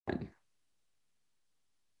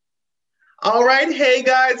All right, hey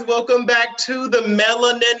guys, welcome back to the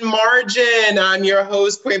Melanin Margin. I'm your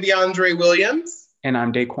host, Quimby Andre Williams. And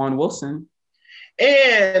I'm Daquan Wilson.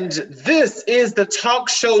 And this is the talk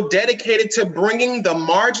show dedicated to bringing the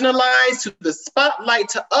marginalized to the spotlight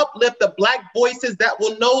to uplift the Black voices that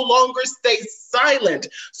will no longer stay silent.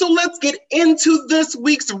 So let's get into this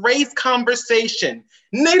week's race conversation,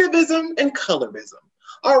 Nativism and Colorism.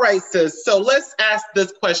 All right, sis, so let's ask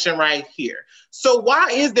this question right here. So why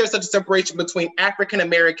is there such a separation between African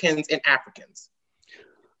Americans and Africans?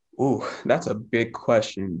 Ooh, that's a big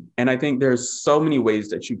question. And I think there's so many ways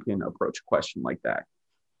that you can approach a question like that.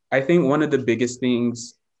 I think one of the biggest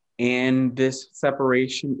things in this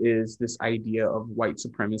separation is this idea of white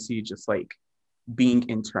supremacy just like being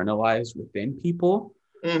internalized within people.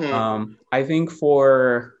 Mm-hmm. I think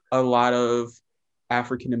for a lot of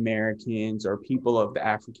African Americans or people of the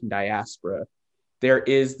African diaspora, there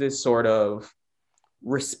is this sort of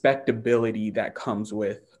respectability that comes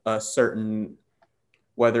with a certain,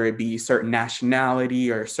 whether it be certain nationality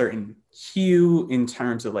or certain hue in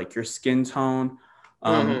terms of like your skin tone.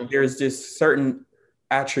 Mm-hmm. There's this certain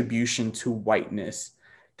attribution to whiteness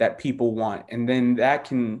that people want. And then that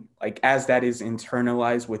can, like, as that is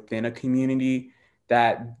internalized within a community,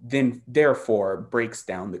 that then therefore breaks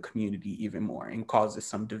down the community even more and causes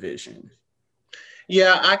some division.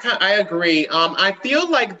 Yeah, I agree. I feel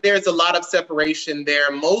like there's a lot of separation there,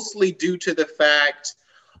 mostly due to the fact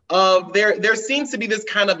of there seems to be this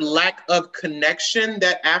kind of lack of connection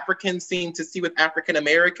that Africans seem to see with African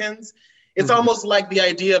Americans. It's Mhm. almost like the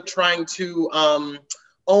idea of trying to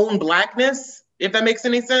own blackness, if that makes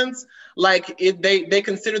any sense. Like if they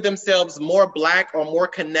consider themselves more black or more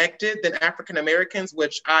connected than African Americans,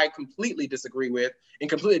 which I completely disagree with and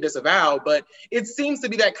completely disavow. But it seems to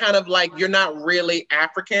be that kind of like you're not really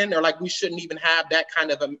African, or like we shouldn't even have that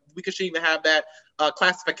kind of we should even have that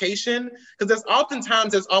classification, because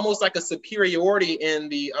there's almost like a superiority in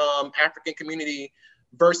the African community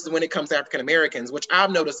versus when it comes to African Americans, which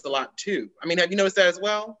I've noticed a lot too. I mean, have you noticed that as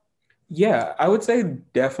well? Yeah, I would say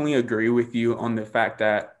definitely agree with you on the fact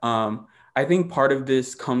that I think part of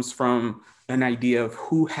this comes from an idea of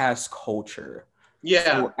who has culture. Yeah,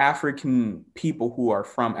 So African people who are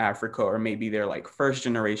from Africa, or maybe they're like first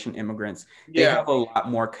generation immigrants, they yeah, have a lot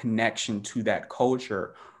more connection to that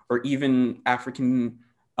culture, or even African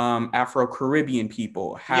Afro-Caribbean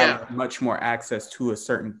people yeah, have much more access to a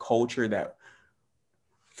certain culture that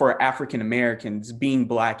for African Americans, being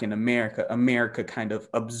Black in America, America kind of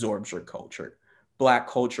absorbs your culture. Black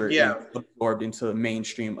culture is yeah. absorbed into the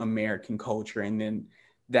mainstream American culture. And then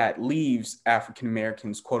that leaves African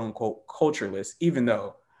Americans, quote unquote, cultureless, even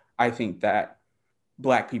though I think that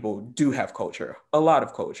Black people do have culture, a lot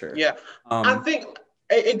of culture. Yeah, I Um, think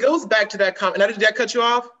it goes back to that comment. Did that cut you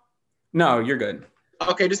off? no, you're good.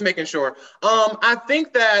 Okay, just making sure. I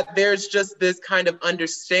think that there's just this kind of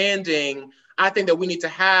understanding I think that we need to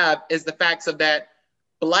have is the facts of that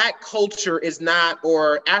Black culture is not,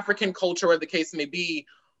 or African culture, whatever the case may be,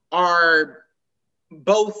 are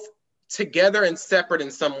both together and separate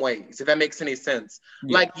in some ways, if that makes any sense.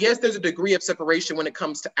 Yeah. Like, yes, there's a degree of separation when it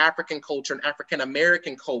comes to African culture and African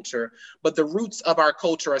American culture, but the roots of our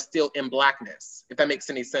culture are still in Blackness, if that makes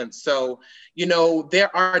any sense. So,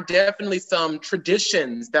 there are definitely some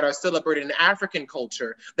traditions that are celebrated in African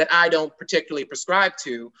culture that I don't particularly prescribe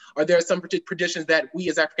to, or there are some traditions that we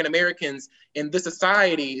as African Americans in this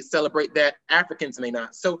society celebrate that Africans may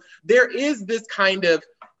not. So there is this kind of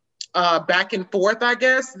back and forth, I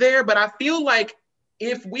guess, there. But I feel like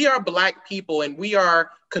if we are Black people and we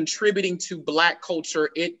are contributing to Black culture,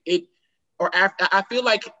 I feel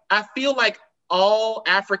like all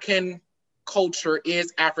African culture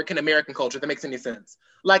is African American culture. If that makes any sense.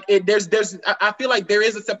 Like I feel like there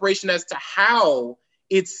is a separation as to how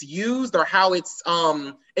it's used or how it's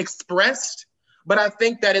expressed, but I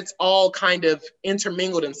think that it's all kind of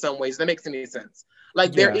intermingled in some ways. If that makes any sense.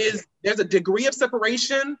 Like Yeah. there's a degree of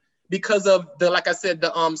separation because of the, like I said,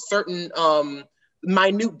 the certain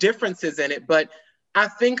minute differences in it. But I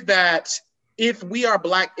think that if we are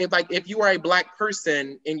Black, if you are a Black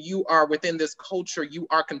person and you are within this culture, you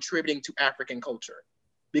are contributing to African culture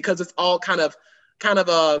because it's all kind of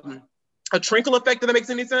a trickle effect. If that makes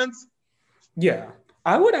any sense. Yeah,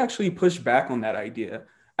 I would actually push back on that idea.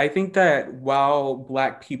 I think that while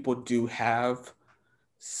Black people do have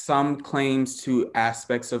some claims to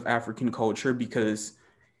aspects of African culture, because,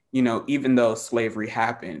 even though slavery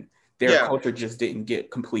happened, their Yeah, culture just didn't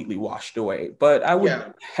get completely washed away. But I would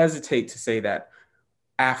yeah, hesitate to say that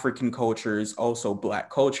African culture is also Black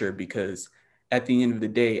culture because at the end of the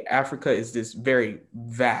day, Africa is this very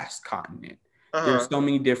vast continent. uh There's huh, so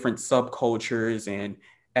many different subcultures and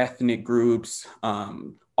ethnic groups,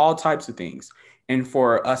 all types of things. And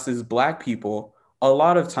for us as Black people, a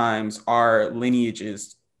lot of times our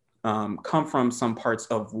lineages come from some parts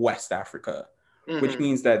of West Africa, which Mm-hmm.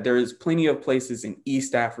 means that there's plenty of places in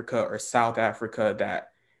East Africa or South Africa that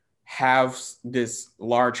have this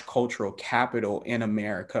large cultural capital in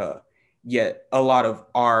America, yet a lot of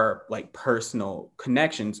our like personal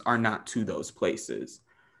connections are not to those places.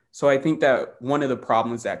 So I think that one of the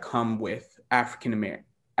problems that come with African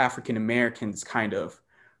Americans kind of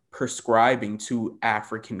prescribing to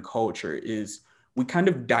African culture is we kind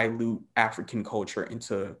of dilute African culture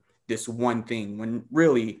into this one thing when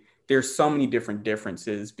really there's so many different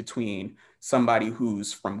differences between somebody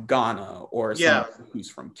who's from Ghana or Yeah. somebody who's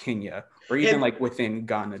from Kenya, or even And like within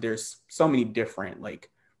Ghana, there's so many different like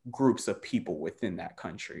groups of people within that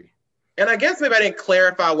country. and I guess maybe I didn't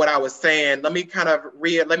clarify what I was saying. Let me kind of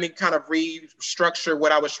restructure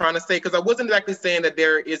what I was trying to say, because I wasn't exactly saying that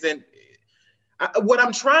there isn't. What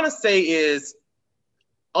I'm trying to say is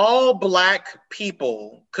all Black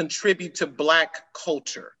people contribute to Black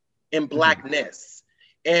culture and Mhm. Blackness.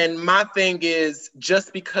 And my thing is,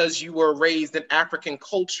 just because you were raised in African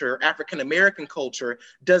culture, African American culture,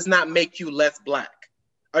 does not make you less Black,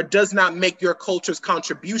 or does not make your culture's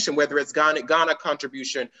contribution, whether it's Ghana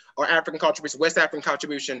contribution or African contribution, West African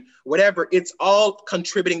contribution, whatever. It's all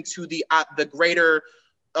contributing to the greater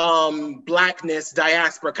Blackness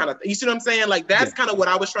diaspora kind of. You see what I'm saying? Like, Yeah. that's kind of what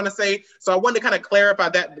I was trying to say. So I wanted to kind of clarify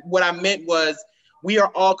that. What I meant was we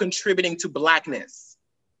are all contributing to Blackness.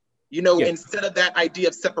 Yeah. Instead of that idea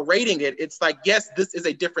of separating it, it's like, yes, this is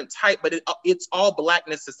a different type, but it's all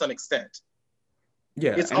Blackness to some extent.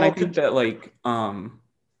 Yeah. It's And I all. think that like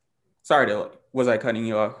sorry to was I cutting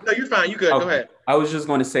you off? No, you're fine. You good. Go Okay. ahead. I was just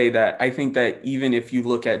going to say that I think that even if you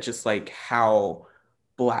look at just like how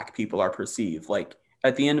Black people are perceived, like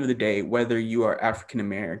at the end of the day, whether you are African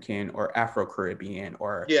American or Afro Caribbean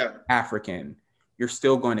or Yeah. African, you're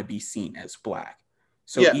still going to be seen as Black.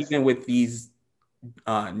 So Yes. even with these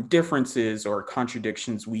differences or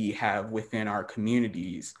contradictions we have within our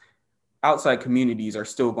communities, outside communities are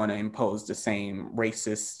still going to impose the same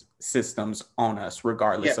racist systems on us,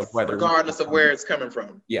 regardless of Yes. whether we come Regardless of where from. it's coming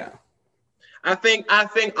from. Yeah. I think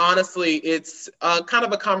honestly, it's kind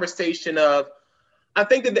of a conversation of. I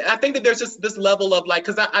think that there's just this level of like,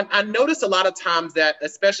 because I notice a lot of times that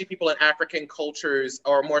especially people in African cultures,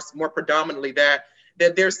 or more predominantly that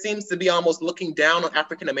there seems to be almost looking down on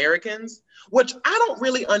African Americans, which I don't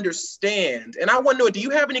really understand. And I want to know, do you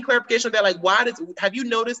have any clarification of that? Like, have you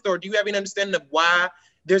noticed, or do you have any understanding of why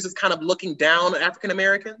there's this kind of looking down on African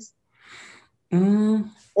Americans, Mm,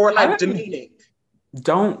 or I like demeaning?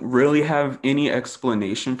 don't really have any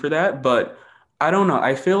explanation for that, but I don't know.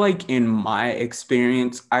 I feel like in my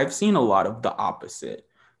experience, I've seen a lot of the opposite.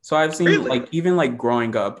 So I've seen Really? like even like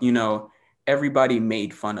growing up, everybody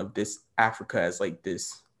made fun of this Africa as like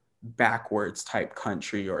this backwards type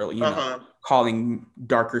country, or Uh-huh. calling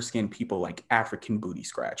darker skinned people like African booty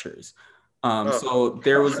scratchers. Oh So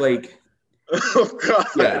there was God. like, Oh God.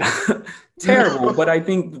 yeah, terrible. But No. I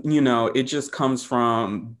think, it just comes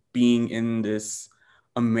from being in this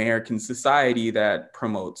American society that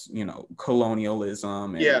promotes,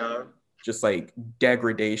 colonialism and Yeah. just like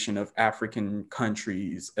degradation of African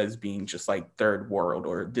countries as being just like third world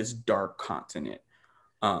or this dark continent.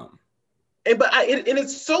 Um, And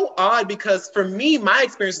it's so odd, because for me, my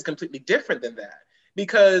experience is completely different than that.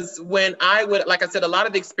 Because when I would, like I said, a lot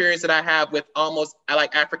of the experience that I have with almost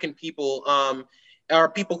like African people, or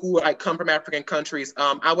people who like come from African countries,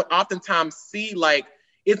 I would oftentimes see like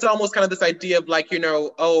it's almost kind of this idea of like,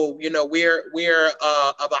 oh, we're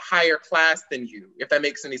of a higher class than you, if that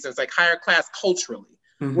makes any sense, like higher class culturally.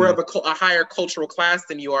 We're mhm. of a higher cultural class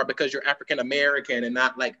than you are because you're African American and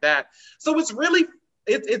not like that. So it's really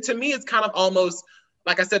to me, it's kind of almost,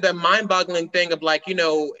 like I said, that mind-boggling thing of like,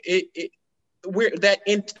 we're that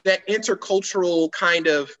intercultural kind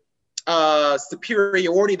of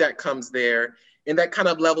superiority that comes there, and that kind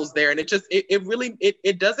of levels there. And it really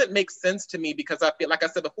it doesn't make sense to me, because I feel, like I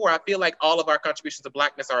said before, I feel like all of our contributions to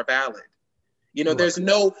Blackness are valid. Right. There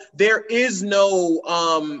is no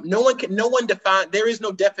one define, there is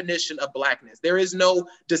no definition of Blackness. There is no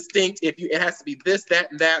distinct, it has to be this,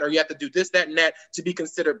 that, and that, or you have to do this, that, and that to be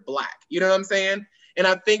considered Black. You know what I'm saying? And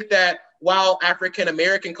I think that while African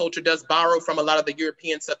American culture does borrow from a lot of the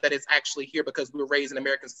European stuff that is actually here, because we were raised in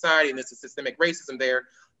American society and there's a systemic racism there,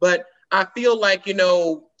 but I feel like,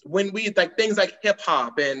 when we like things like hip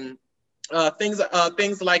hop and things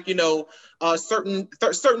like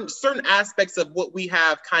certain aspects of what we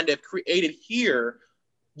have kind of created here.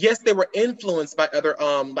 Yes, they were influenced by other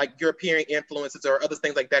like European influences or other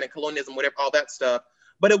things like that, and colonialism, whatever, all that stuff.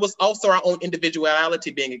 but it was also our own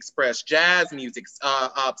individuality being expressed, jazz music,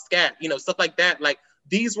 scat, stuff like that. Like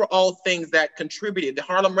these were all things that contributed, the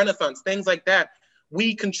Harlem Renaissance, things like that.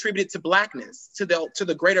 We contributed to Blackness, to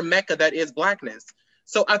the greater Mecca that is Blackness.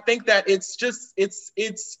 So I think that it's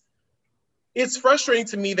frustrating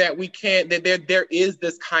to me that we can't, that there is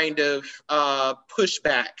this kind of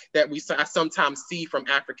pushback that I sometimes see from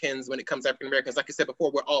Africans when it comes to African Americans. Like I said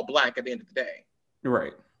before, we're all Black at the end of the day.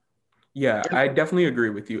 Right. Yeah, I definitely agree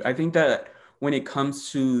with you. I think that when it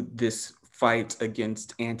comes to this fight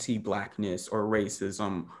against anti-Blackness or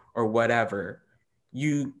racism or whatever,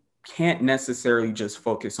 you can't necessarily just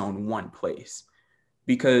focus on one place,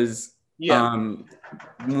 because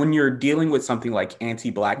when you're dealing with something like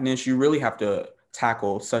anti-Blackness, you really have to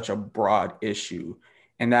tackle such a broad issue,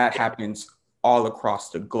 and that happens all across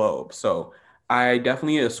the globe. So I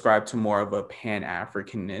definitely ascribe to more of a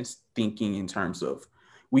pan-Africanist thinking in terms of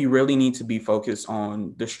we really need to be focused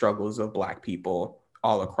on the struggles of Black people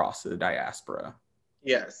all across the diaspora.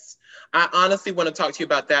 Yes. I honestly want to talk to you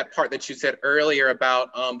about that part that you said earlier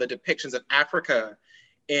about the depictions of Africa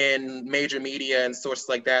in major media and sources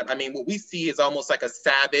like that. I mean, what we see is almost like a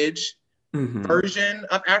savage version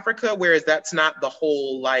of Africa, whereas that's not the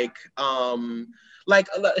whole, like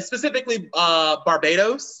specifically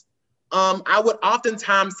Barbados. I would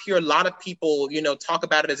oftentimes hear a lot of people, talk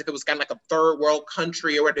about it as if it was kind of like a third world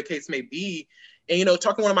country or whatever the case may be. And,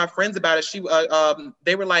 talking to one of my friends about it,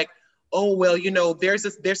 they were like, oh, well, there's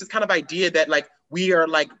this kind of idea that like we are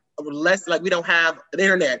like less, like we don't have an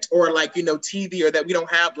internet or like, TV, or that we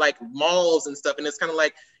don't have like malls and stuff. And it's kind of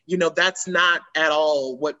like, that's not at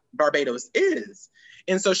all what Barbados is.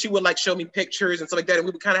 And so she would like show me pictures and stuff like that. And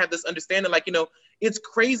we would kind of have this understanding, like, it's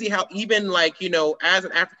crazy how even like, as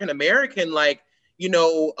an African American, like,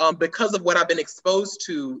 because of what I've been exposed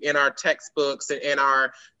to in our textbooks and in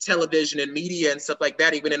our television and media and stuff like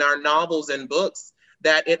that, even in our novels and books,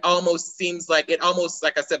 that it almost seems like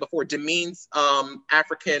like I said before, demeans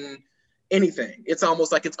African anything. It's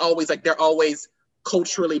almost like it's always like they're always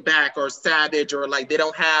culturally back or savage, or like they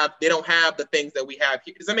don't have the things that we have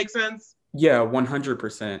here. Does that make sense? Yeah,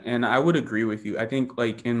 100%. And I would agree with you. I think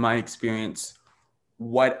like in my experience,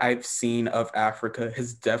 what I've seen of Africa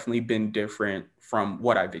has definitely been different from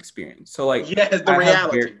what I've experienced. So like, yes, the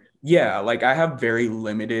reality. Like I have very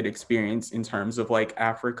limited experience in terms of like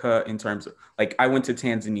Africa, in terms of like I went to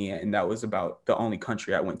Tanzania and that was about the only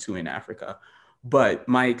country I went to in Africa. But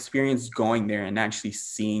my experience going there and actually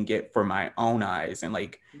seeing it for my own eyes and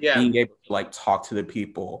like being able to like talk to the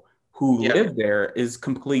people who live there is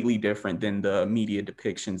completely different than the media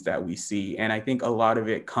depictions that we see. And I think a lot of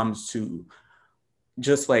it comes to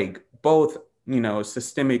just like both,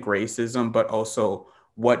 systemic racism, but also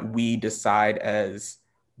what we decide as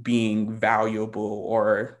being valuable,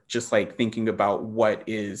 or just like thinking about what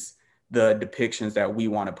is the depictions that we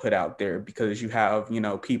want to put out there. Because you have,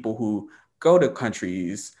 people who go to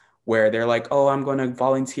countries where they're like, oh, I'm going to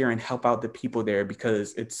volunteer and help out the people there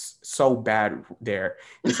because it's so bad there.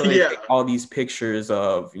 And so they take all these pictures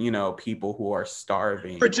of, people who are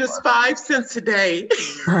starving. For just 5 cents a day.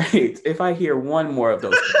 Right. If I hear one more of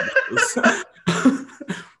those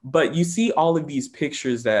but you see all of these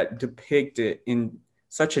pictures that depict it in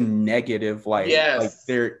such a negative light. Yes.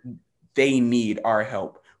 Like they need our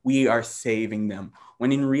help. We are saving them.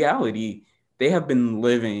 When in reality, they have been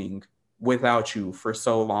living without you for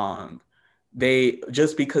so long.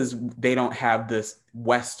 Just because they don't have this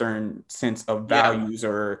Western sense of values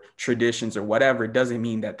or traditions or whatever, doesn't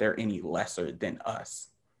mean that they're any lesser than us.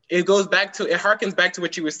 It harkens back to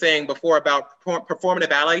what you were saying before about performative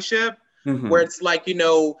allyship, where it's like,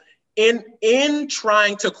 in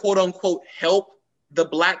trying to quote unquote help the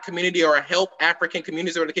Black community or help African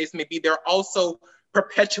communities, or the case may be, they're also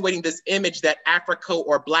perpetuating this image that Africa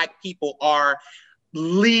or Black people are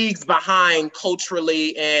leagues behind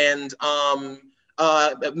culturally and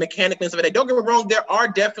mechanically and stuff. Don't get me wrong, there are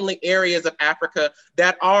definitely areas of Africa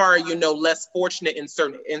that are, less fortunate in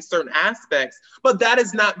certain aspects, but that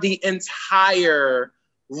is not the entire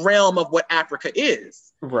realm of what Africa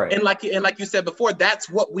is. Right. And like you said before, that's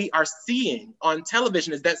what we are seeing on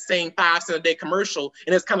television, is that same 5 cent a day commercial.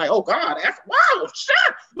 And it's kind of like, oh God, wow,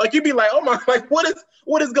 shit. Like you'd be like, oh my, like what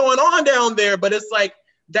is going on down there? But it's like,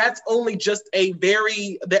 that's only just a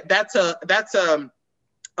very, that's a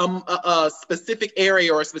specific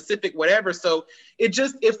area or a specific whatever. So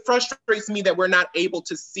it frustrates me that we're not able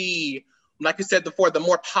to see, like you said before, the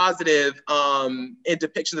more positive in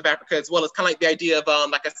depictions of Africa as well. It's kind of like the idea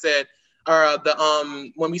of, like I said,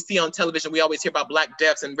 when we see on television, we always hear about Black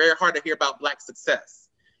deaths, and very hard to hear about Black success.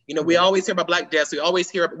 We always hear about Black deaths. We always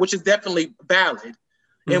hear, which is definitely valid.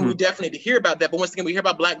 And we Mm-hmm. definitely need to hear about that. But once again, we hear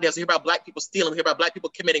about Black deaths, we hear about Black people stealing, we hear about Black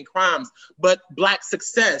people committing crimes. But Black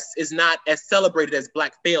success is not as celebrated as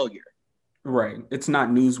Black failure. Right. It's not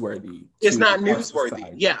newsworthy It's to not our newsworthy.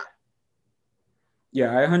 society. Yeah.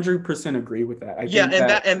 Yeah, I 100% agree with that. I Yeah. think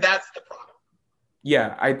that, And that's the problem.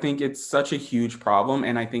 yeah, I think it's such a huge problem.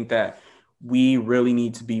 And I think that we really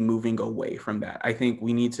need to be moving away from that. I think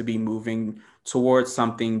we need to be moving towards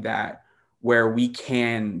something that where we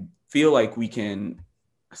can feel like we can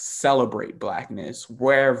celebrate Blackness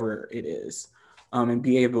wherever it is, and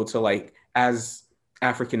be able to, like, as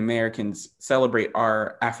African Americans, celebrate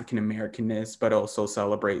our African Americanness, but also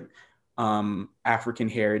celebrate African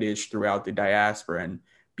heritage throughout the diaspora, and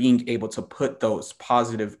being able to put those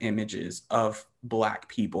positive images of Black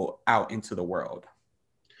people out into the world.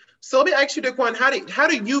 So let me ask you, Daquan, how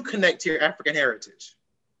do you connect to your African heritage?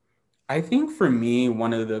 I think for me,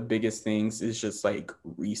 one of the biggest things is just like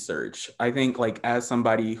research. I think, like, as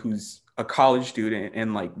somebody who's a college student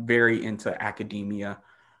and like very into academia,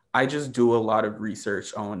 I just do a lot of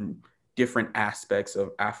research on different aspects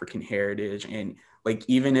of African heritage. And like,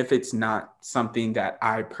 even if it's not something that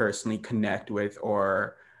I personally connect with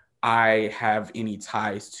or I have any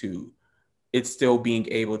ties to, it's still being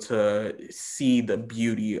able to see the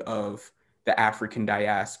beauty of the African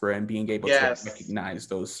diaspora and being able to Yes. recognize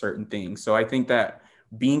those certain things. So I think that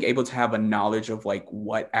being able to have a knowledge of like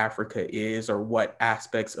what Africa is or what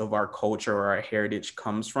aspects of our culture or our heritage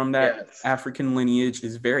comes from that Yes. African lineage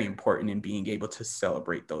is very important in being able to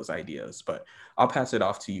celebrate those ideas. But I'll pass it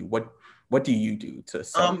off to you. What do you do to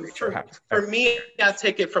celebrate your For me, I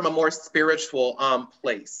take it from a more spiritual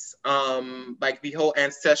place, like the whole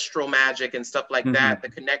ancestral magic and stuff like Mm-hmm. that, the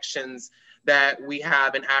connections that we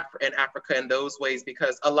have in Africa in those ways,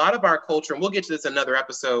 because a lot of our culture, and we'll get to this in another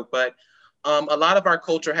episode, but a lot of our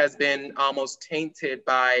culture has been almost tainted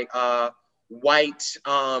by white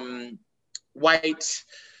white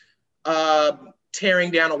uh,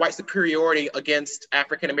 tearing down a white superiority against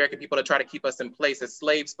African American people to try to keep us in place as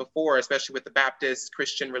slaves before, especially with the Baptist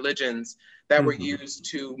Christian religions that were Mm-hmm. used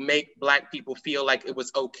to make Black people feel like it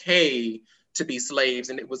was okay to be slaves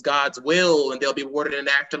and it was God's will and they'll be rewarded in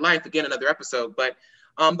the afterlife. Again, another episode. But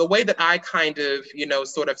the way that I kind of,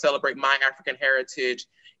 sort of celebrate my African heritage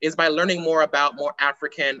is by learning more about more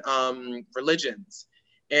African religions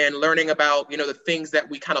and learning about the things that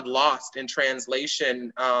we kind of lost in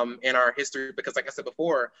translation in our history, because like I said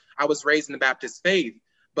before, I was raised in the Baptist faith,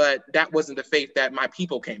 but that wasn't the faith that my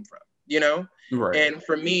people came from. Right. And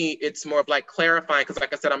for me it's more of like clarifying, because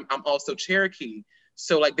like I said, I'm also Cherokee,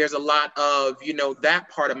 so like there's a lot of that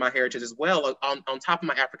part of my heritage as well on top of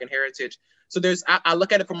my African heritage. So I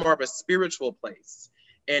look at it from more of a spiritual place,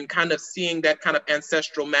 and kind of seeing that kind of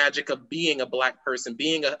ancestral magic of being a Black person,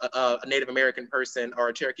 being a Native American person or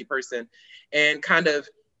a Cherokee person, and kind of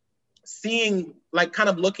seeing, like, kind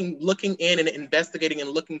of looking in and investigating and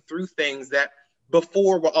looking through things that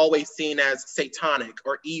before were always seen as satanic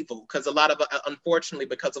or evil, because a lot of unfortunately,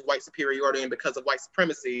 because of white superiority and because of white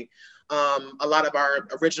supremacy, a lot of our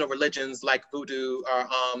original religions like voodoo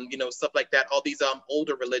or stuff like that, all these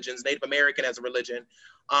older religions, Native American as a religion,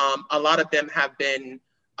 a lot of them have been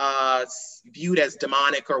uh, viewed as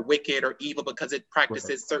demonic or wicked or evil because it Right.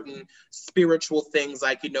 practices certain spiritual things,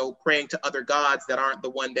 like praying to other gods that aren't the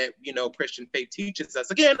one that Christian faith teaches us.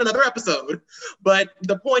 Again, another episode. But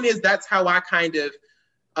the point is, that's how I kind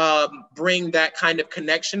of bring that kind of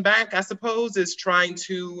connection back, I suppose, is trying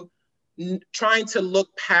to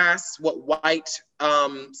look past what white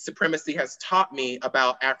supremacy has taught me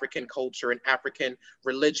about African culture and African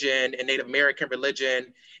religion and Native American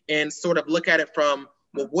religion, and sort of look at it from,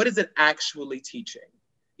 well, what is it actually teaching?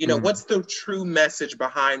 Mm-hmm. What's the true message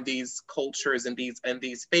behind these cultures and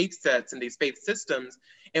these faith sets and these faith systems?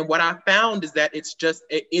 And what I found is that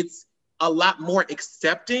it's a lot more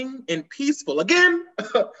accepting and peaceful. Again,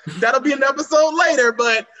 that'll be an episode later,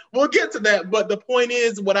 but we'll get to that. But the point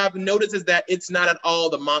is, what I've noticed is that it's not at all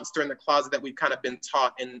the monster in the closet that we've kind of been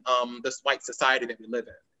taught in this white society that we live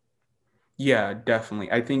in. Yeah,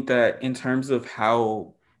 definitely. I think that in terms of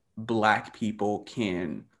how Black people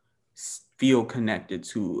can feel connected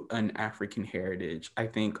to an African heritage, I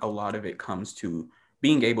think a lot of it comes to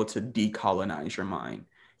being able to decolonize your mind,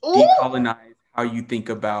 Ooh, decolonize how you think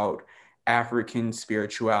about African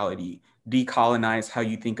spirituality, decolonize how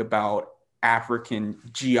you think about African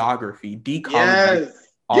geography, decolonize yes.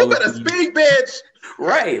 You all of better these. speak, bitch.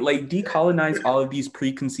 Right, like decolonize all of these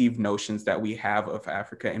preconceived notions that we have of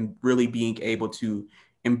Africa and really being able to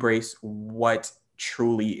embrace what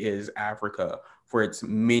truly is Africa for its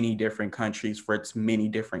many different countries, for its many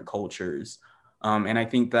different cultures. And I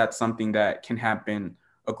think that's something that can happen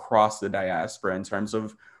across the diaspora in terms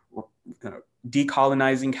of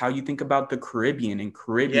decolonizing how you think about the Caribbean and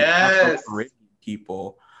Yes. Afro-Caribbean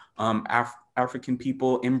people, African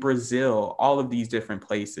people in Brazil, all of these different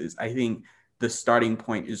places. I think the starting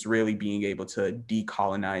point is really being able to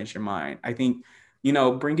decolonize your mind. I think,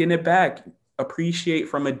 bringing it back, appreciate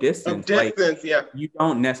from a Of distance. Like, distance, yeah. you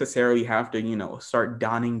don't necessarily have to, start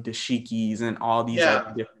donning dashikis and all these other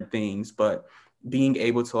Yeah. different things, but being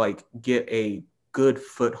able to like get a good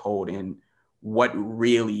foothold in what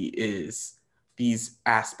really is these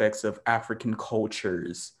aspects of African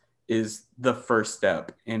cultures is the first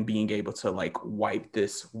step in being able to like wipe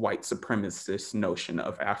this white supremacist notion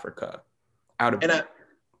of Africa out of And you.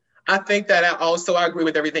 I think that I agree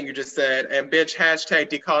with everything you just said. And bitch, hashtag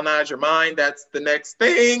decolonize your mind. That's the next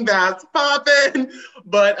thing that's popping.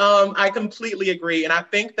 But I completely agree. And I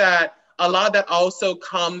think that a lot of that also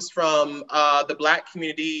comes from the Black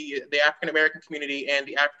community, the African American community, and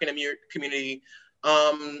the African American community.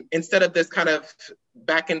 Instead of this kind of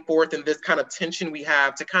back and forth and this kind of tension we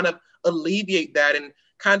have to kind of alleviate that and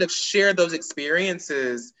kind of share those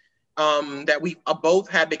experiences that we both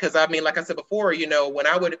had. Because I mean, like I said before, when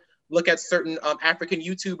I would look at certain African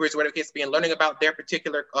YouTubers, whatever the case be, and learning about their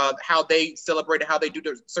particular, how they celebrate and how they do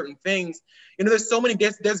certain things. There's so many,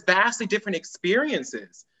 there's vastly different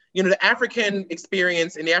experiences. The African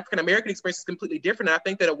experience and the African American experience is completely different. And I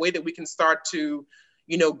think that a way that we can start to,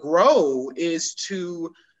 grow is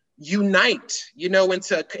to unite,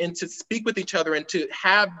 and to speak with each other and to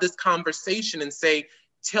have this conversation and say,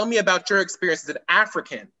 tell me about your experience as an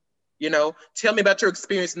African. Tell me about your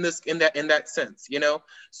experience in that sense.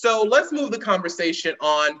 So let's move the conversation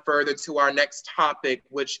on further to our next topic,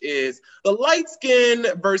 which is the light skin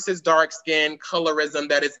versus dark skin colorism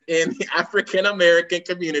that is in the African American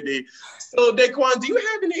community. So Daquan, do you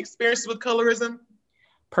have any experiences with colorism?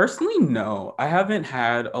 Personally, no. I haven't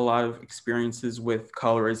had a lot of experiences with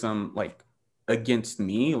colorism like against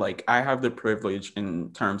me. Like, I have the privilege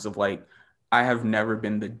in terms of like I have never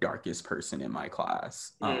been the darkest person in my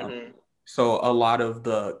class. Mm-hmm. So a lot of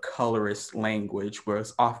the colorist language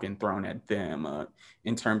was often thrown at them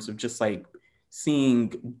in terms of just like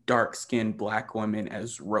seeing dark-skinned Black women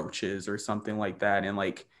as roaches or something like that. And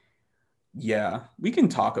like, yeah, we can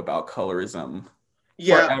talk about colorism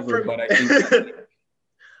Yeah. forever, but I think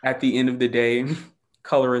at the end of the day,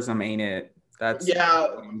 colorism ain't it. That's Yeah,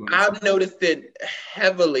 what I'm going to say. I've noticed it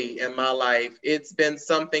heavily in my life. It's been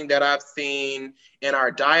something that I've seen in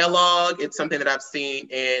our dialogue. It's something that I've seen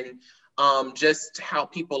in just how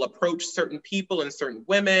people approach certain people and certain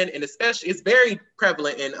women, and especially it's very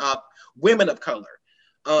prevalent in women of color.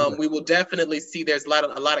 We will definitely see there's a lot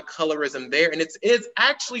of colorism there, and it's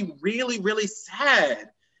actually really really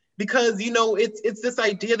sad because it's this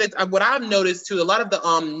idea that what I've noticed too, a lot of the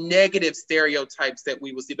negative stereotypes that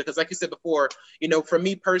we will see, because like you said before, for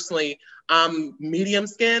me personally, I'm medium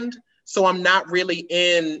skinned, so I'm not really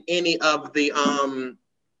in any of the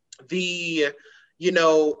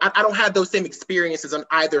I don't have those same experiences on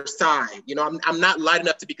either side. I'm not light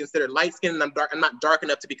enough to be considered light skinned, and I'm not dark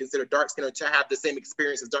enough to be considered dark skinned, or to have the same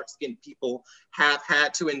experiences dark skinned people have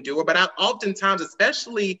had to endure. But I oftentimes,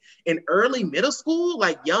 especially in early middle school,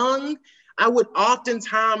 like young, I would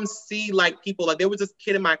oftentimes see like people, like there was this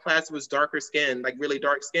kid in my class who was darker skinned, like really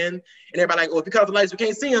dark skinned. And everybody like, oh, if you cut off the lights, we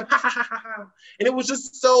can't see him. Ha ha ha ha ha. And it was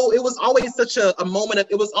just so, it was always such a moment of,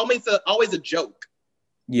 it was always a joke.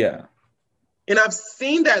 Yeah. And I've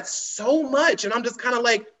seen that so much. And I'm just kind of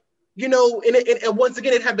like, and once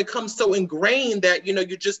again, it had become so ingrained that,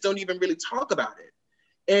 you just don't even really talk about it.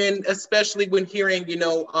 And especially when hearing,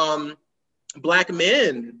 Black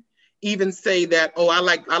men even say that, oh, I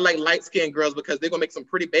like light skinned girls because they're gonna make some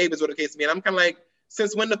pretty babies, what the case may be. And I'm kind of like,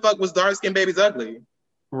 since when the fuck was dark skinned babies ugly?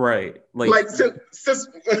 Right. Like since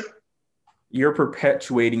you're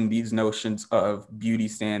perpetuating these notions of beauty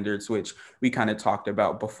standards, which we kind of talked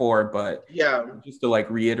about before. But yeah, just to like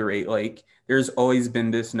reiterate, like there's always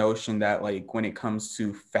been this notion that like when it comes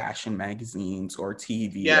to fashion magazines or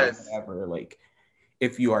TV or yes, whatever, like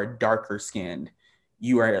if you are darker skinned,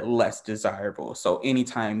 you are less desirable. So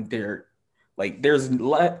anytime there's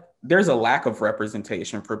a lack of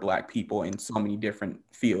representation for Black people in so many different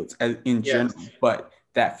fields in yes, general, but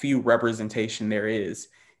that few representation there is,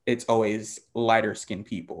 it's always lighter skinned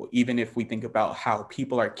people. Even if we think about how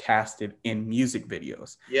people are casted in music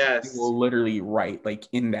videos, they yes, will literally write like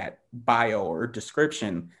in that bio or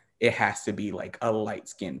description, it has to be like a light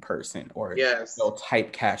skinned person, or yes. they'll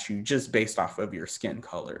typecast you just based off of your skin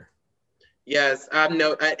color. Yes, I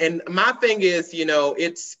know. And my thing is,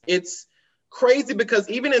 it's crazy because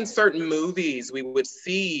even in certain movies, we would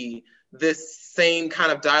see, this same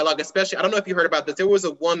kind of dialogue, especially, I don't know if you heard about this. There was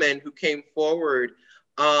a woman who came forward,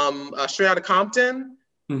 straight out of Compton,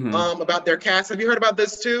 about their cast. Have you heard about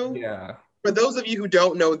this too? Yeah. For those of you who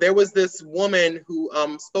don't know, there was this woman who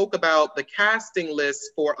spoke about the casting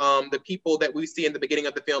list for the people that we see in the beginning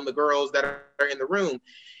of the film, the girls that are in the room.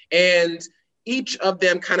 And each of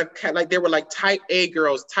them kind of like, there were like type A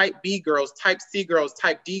girls, type B girls, type C girls,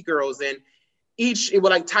 type D girls. And each, it was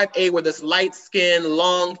like type A with this light skin,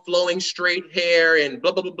 long flowing straight hair and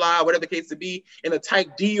blah, blah, blah, blah, whatever the case to be. And the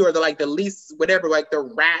type D, or the like the least, whatever, like the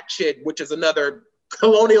ratchet, which is another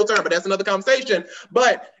colonial term, but that's another conversation.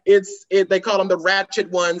 But they call them the ratchet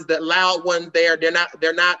ones, the loud ones. They're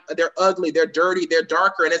ugly, they're dirty, they're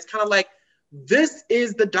darker. And it's kind of like, this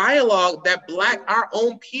is the dialogue that our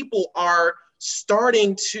own people are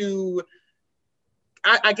starting to,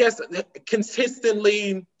 I guess,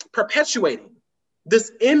 consistently perpetuating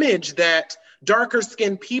this image that darker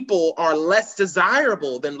skinned people are less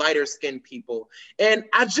desirable than lighter skinned people. And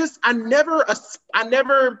I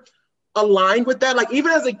never aligned with that. Like,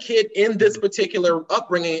 even as a kid in this particular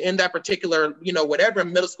upbringing, in that particular, whatever,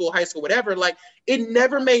 middle school, high school, whatever, like, it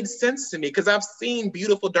never made sense to me, because I've seen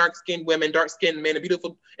beautiful dark-skinned women, dark-skinned men, and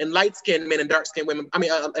beautiful and light-skinned men and dark-skinned women,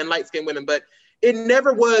 and light-skinned women, but it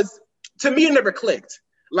never was, to me, it never clicked.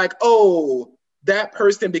 Like, oh, that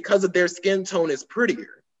person, because of their skin tone, is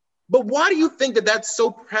prettier. But why do you think that that's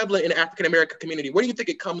so prevalent in the African-American community? Where do you think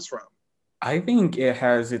it comes from? I think it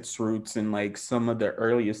has its roots in like some of the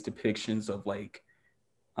earliest depictions of like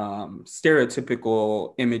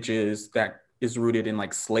stereotypical images that is rooted in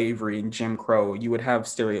like slavery and Jim Crow. You would have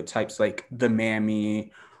stereotypes like the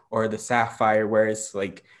mammy or the sapphire, where it's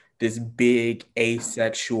like this big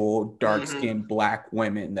asexual dark-skinned Black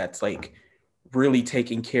women that's like really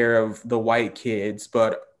taking care of the white kids,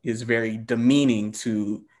 but is very demeaning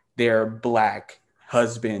to their Black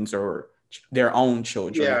husbands or their own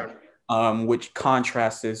children. Yeah. Which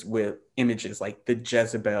contrasts with images like the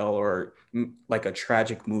Jezebel or like a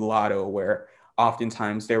tragic mulatto, where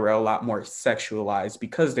oftentimes they were a lot more sexualized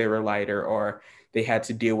because they were lighter, or they had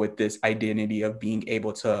to deal with this identity of being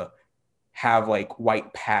able to have like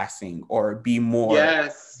white passing or be more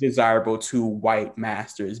desirable to white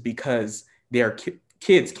masters because their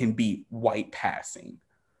kids can be white passing.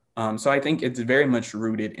 So I think it's very much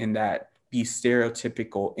rooted in that, these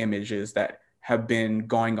stereotypical images that have been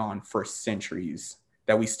going on for centuries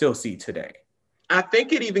that we still see today. I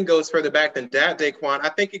think it even goes further back than that, Daquan. I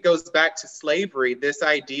think it goes back to slavery, this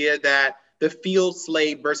idea that the field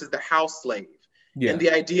slave versus the house slave. Yeah. And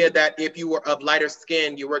the idea that if you were of lighter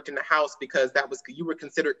skin, you worked in the house because you were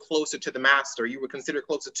considered closer to the master. You were considered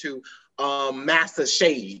closer to master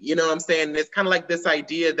shade. You know what I'm saying? It's kind of like this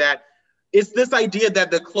idea that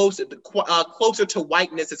the closer to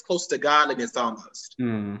whiteness is close to godliness almost.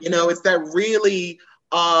 It's that really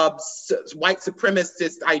white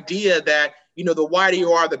supremacist idea that, the whiter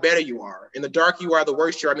you are, the better you are, and the darker you are, the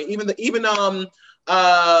worse you are. I mean, even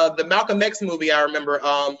the Malcolm X movie, I remember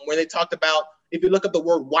where they talked about, if you look up the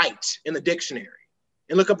word white in the dictionary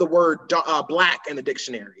and look up the word Black in the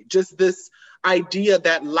dictionary, just this idea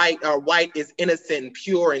that light or white is innocent and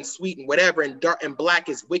pure and sweet and whatever, and dark and Black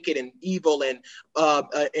is wicked and evil and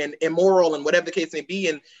immoral and whatever the case may be.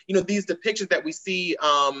 And these depictions that we see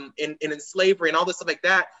in slavery and all this stuff like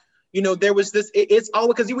that, there was this. It's all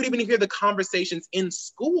because you would even hear the conversations in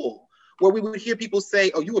school where we would hear people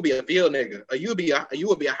say, "Oh, you would be a field nigga, or you would be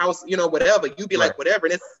a house, whatever. You'd be like whatever."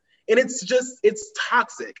 And it's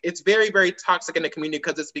toxic. It's very, very toxic in the community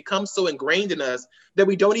because it's become so ingrained in us that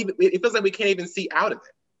it feels like we can't even see out of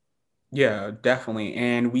it. Yeah, definitely.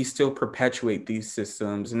 And we still perpetuate these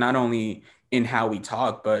systems, not only in how we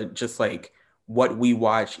talk, but just like what we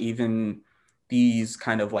watch, even these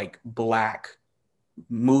kind of like Black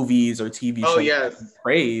movies or TV shows that we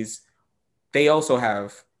praise, they also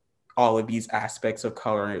have all of these aspects of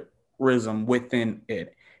colorism within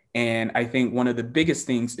it. And I think one of the biggest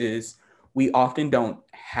things is we often don't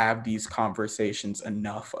have these conversations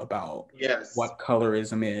enough about what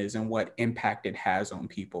colorism is and what impact it has on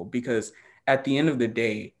people. Because at the end of the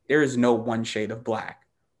day, there is no one shade of Black.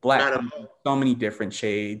 Black comes in so many different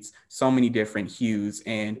shades, so many different hues,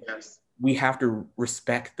 and we have to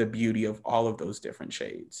respect the beauty of all of those different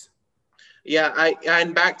shades. Yeah,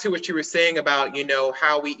 and back to what you were saying about,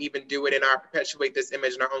 how we even do it perpetuate this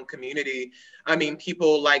image in our own community. I mean,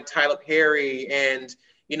 people like Tyler Perry and,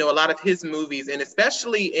 a lot of his movies, and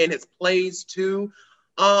especially in his plays too,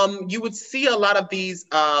 you would see a lot of these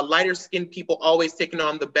lighter skinned people always taking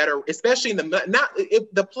on the better, especially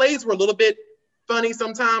the plays were a little bit funny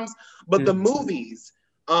sometimes, but the movies,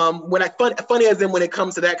 When I funny as in when it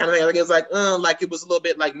comes to that kind of thing, like it was like it was a little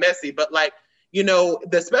bit like messy, but like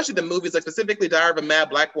especially the movies, like specifically Diary of a Mad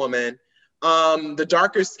Black Woman, the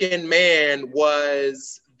darker skinned man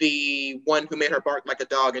was the one who made her bark like a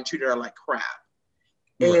dog and treated her like crap.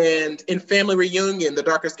 Right. And in Family Reunion, the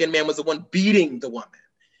darker skinned man was the one beating the woman.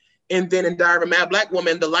 And then in Diary of a Mad Black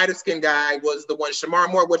Woman, the lighter skinned guy was the one, Shamar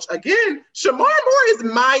Moore, which again, Shamar Moore is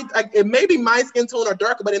it may be my skin tone or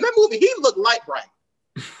darker, but in that movie, he looked light bright.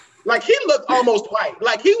 Like he looked almost white.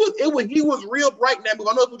 Like he was real bright in that movie.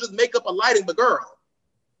 I don't know if it was just makeup or lighting, but girl,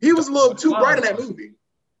 he was a little too bright in that movie.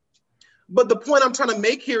 But the point I'm trying to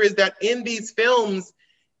make here is that in these films,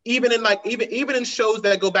 even in shows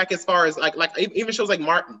that go back as far as like even shows like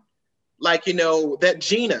Martin, like that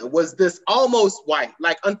Gina was this almost white.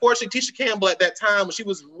 Like unfortunately, Tisha Campbell at that time, she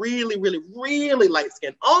was really, really, really light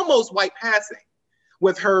skinned, almost white passing,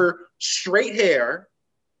 with her straight hair,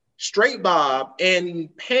 straight bob,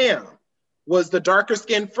 and Pam was the darker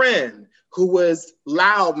skinned friend who was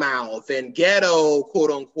loudmouth and ghetto, quote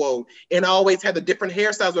unquote, and always had the different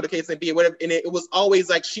hairstyles, whatever the case may be, whatever. And it was always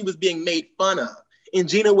like she was being made fun of. And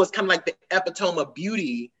Gina was kind of like the epitome of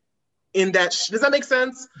beauty in that. Does that make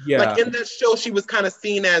sense? Yeah. Like in that show, she was kind of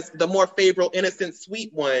seen as the more favorable, innocent,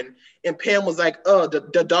 sweet one. And Pam was like,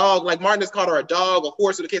 the dog, like Martin has called her a dog, a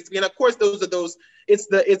horse, or the case to be. And of course, it's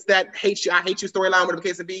that I hate you storyline, whatever the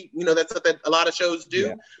case to be. That's something that a lot of shows do.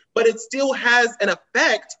 Yeah. But it still has an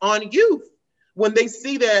effect on youth when they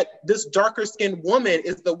see that this darker skinned woman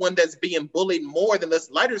is the one that's being bullied more than this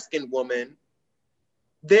lighter skinned woman.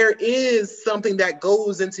 There is something that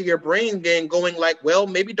goes into your brain then going like, well,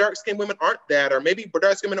 maybe dark-skinned women aren't that, or maybe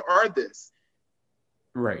dark-skinned women are this.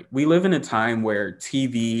 Right. We live in a time where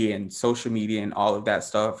TV and social media and all of that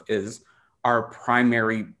stuff is our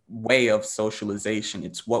primary way of socialization.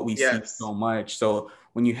 It's what we see so much. So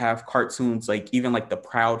when you have cartoons like even like the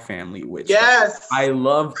Proud Family, which like, I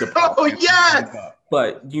love the Proud Family. Yes.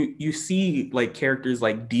 But you see like characters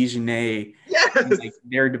like Dejanay, like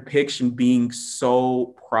their depiction being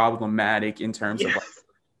so problematic in terms of like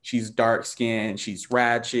she's dark skinned, she's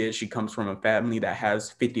ratchet, she comes from a family that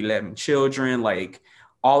has 11 children, like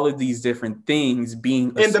all of these different things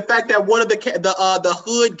being, and the fact that one of the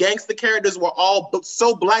hood gangster characters were all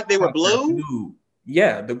so black they were blue.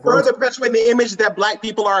 Yeah, further perpetuating the image that black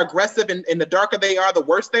people are aggressive, and the darker they are, the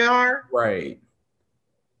worse they are. Right.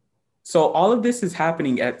 So all of this is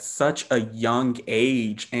happening at such a young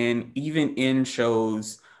age, and even in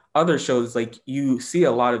other shows, like you see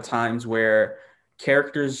a lot of times where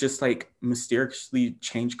characters just like mysteriously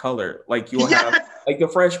change color. Like you'll have like the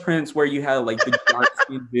Fresh Prince where you had like the dark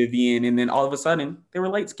skinned Vivian, and then all of a sudden they were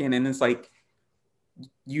light skinned, and it's like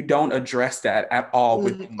you don't address that at all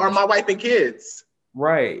with or My Wife and Kids.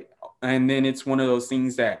 Right. And then it's one of those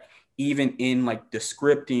things that even in like the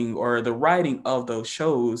scripting or the writing of those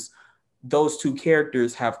shows, those two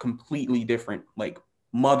characters have completely different like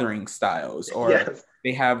mothering styles, or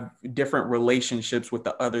they have different relationships with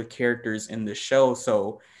the other characters in the show.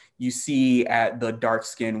 So you see at the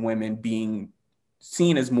dark-skinned women being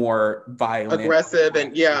seen as more violent, aggressive,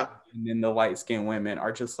 and then the light-skinned women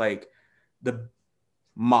are just like the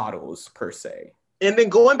models per se. And then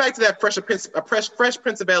going back to that Fresh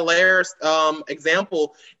Prince of Bel-Air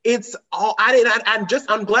example, it's all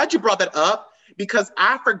I'm glad you brought that up, because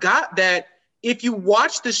I forgot that if you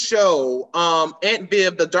watch the show, Aunt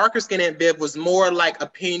Viv, the darker skinned Aunt Viv, was more like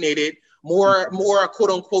opinionated, more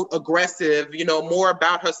quote unquote aggressive, more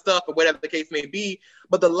about her stuff or whatever the case may be.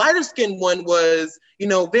 But the lighter skinned one was,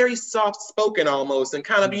 very soft spoken almost, and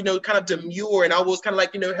kind of, kind of demure, and always kind of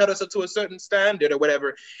like, held us up to a certain standard or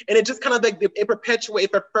whatever. And it just kind of like, it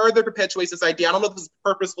further perpetuates this idea. I don't know if it's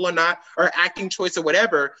purposeful or not, or acting choice or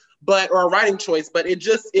whatever, or a writing choice, but it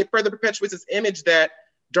further perpetuates this image that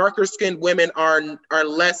darker skinned women are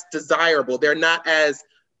less desirable. They're not as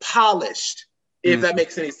polished, if that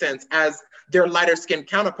makes any sense, as their lighter skinned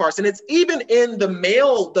counterparts. And it's even in the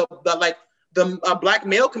male, the Black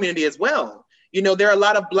male community as well. There are a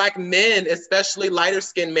lot of Black men, especially lighter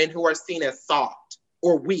skinned men, who are seen as soft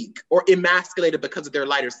or weak or emasculated because of their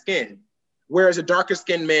lighter skin. Whereas the darker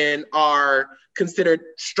skinned men are considered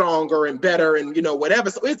stronger and better and, whatever.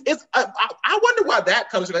 So I wonder why that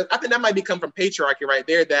comes from. I think that might come from patriarchy right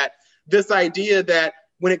there, that this idea that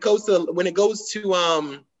when it's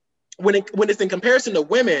in comparison to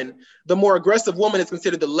women, the more aggressive woman is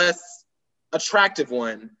considered the less attractive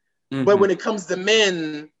one. Mm-hmm. But when it comes to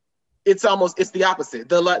men, it's the opposite.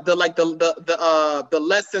 The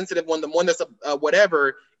less sensitive one, the one that's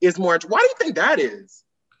whatever, is more. Why do you think that is?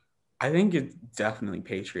 I think it's definitely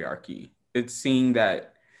patriarchy. It's seeing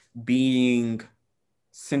that being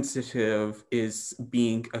sensitive is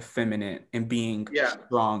being effeminate and being Yeah.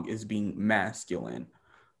 strong is being masculine.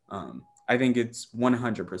 I think it's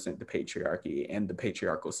 100% the patriarchy and the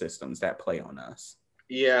patriarchal systems that play on us.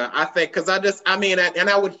 Yeah, I think because I mean, and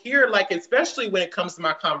I would hear like, especially when it comes to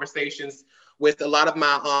my conversations with a lot of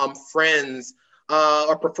my friends,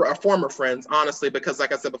 or former friends, honestly, because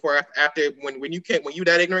like I said before, after when you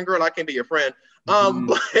that ignorant girl, I can't be your friend. Mm-hmm.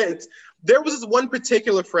 But there was this one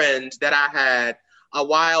particular friend that I had a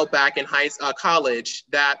while back in college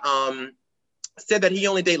that said that he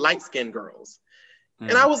only date light skinned girls,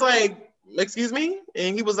 and I was like, excuse me,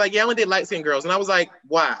 and he was like, yeah, I only date light skinned girls, and I was like,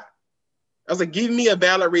 why? I was like, give me a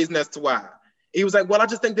valid reason as to why. He was like, well, I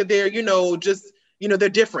just think that they're, they're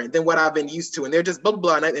different than what I've been used to. And they're just blah,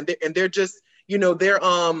 blah, blah. And they're just, they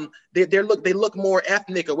look more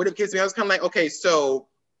ethnic or whatever it gives me. I was kind of like, okay, so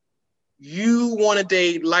you want to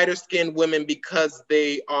date lighter skinned women because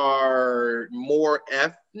they are more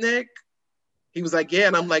ethnic? He was like, yeah.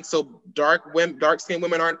 And I'm like, so dark skinned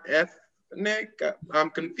women aren't ethnic? I'm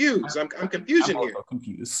confused. I'm I'm confusion here. also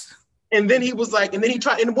confused. And then he was like, and then he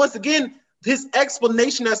tried, and once again, his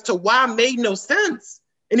explanation as to why made no sense.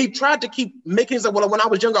 And he tried to keep making it like, well, when I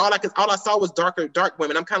was younger, all I saw was dark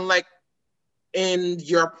women. I'm kind of like, and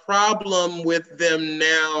your problem with them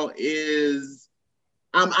now is,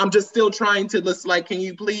 I'm just still trying to list, like, can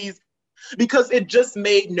you please? Because it just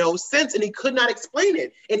made no sense, and he could not explain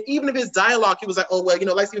it. And even if his dialogue, he was like, oh well,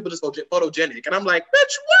 like people just photogenic, and I'm like,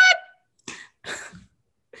 bitch, what?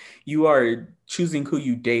 You are choosing who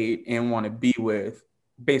you date and want to be with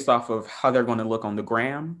based off of how they're going to look on the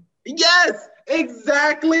gram. Yes,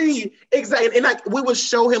 exactly. And like we would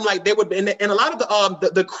show him, like they would, and a lot of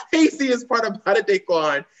the craziest part about it,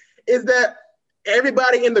 Daquan, is that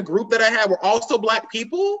everybody in the group that I had were also Black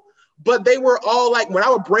people, but they were all like, when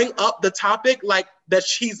I would bring up the topic, like that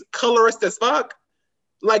she's colorist as fuck,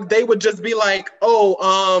 like they would just be like,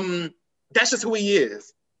 oh, that's just who he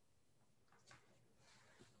is.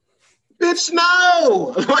 Bitch,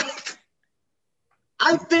 no. Like,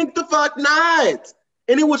 I think the fuck not.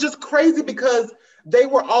 And it was just crazy because they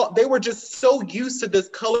were just so used to this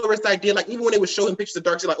colorist idea. Like even when they would show him pictures of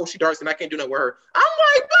dark, she's like, oh, she dark and I can't do nothing with her. I'm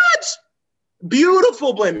like, bitch,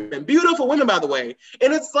 beautiful women, by the way.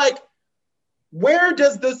 And it's like, where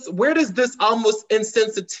does this almost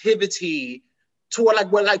insensitivity toward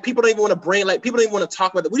like when like people don't even want to bring, like people don't even want to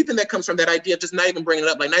talk about it. What do you think that comes from, that idea of just not even bringing it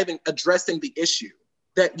up, like not even addressing the issue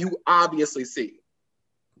that you obviously see?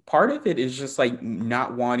 Part of it is just like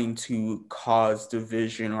not wanting to cause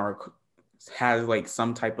division or has like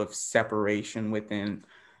some type of separation within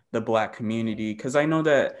the Black community. Because I know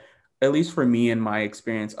that, at least for me in my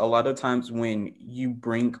experience, a lot of times when you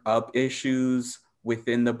bring up issues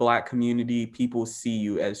within the Black community, people see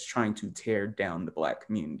you as trying to tear down the Black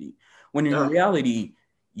community. When in reality,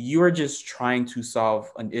 you're just trying to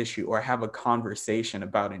solve an issue or have a conversation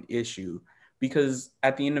about an issue. Because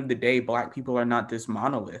at the end of the day, Black people are not this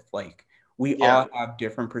monolith. Like we all have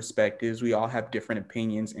different perspectives, we all have different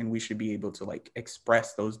opinions, and we should be able to like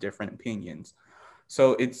express those different opinions.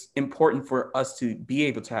 So it's important for us to be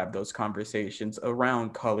able to have those conversations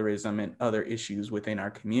around colorism and other issues within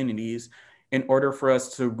our communities in order for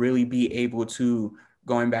us to really be able to,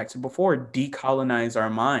 going back to before, decolonize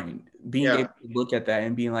our mind, being able to look at that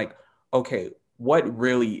and being like, okay, what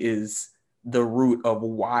really is the root of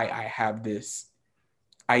why I have this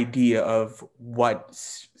idea of what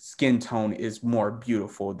skin tone is more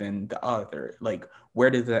beautiful than the other? Like, where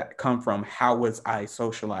did that come from? How was I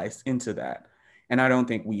socialized into that? And I don't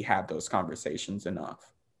think we have those conversations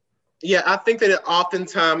enough. Yeah, I think that it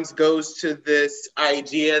oftentimes goes to this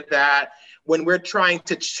idea that when we're trying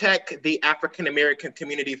to check the African American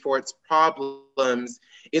community for its problems,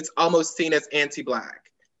 it's almost seen as anti-Black.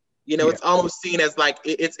 It's almost seen as like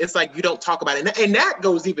it's like you don't talk about it, and that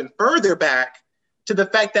goes even further back to the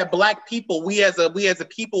fact that Black people, we as a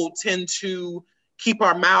people, tend to keep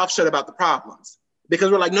our mouths shut about the problems because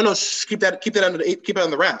we're like, no, keep it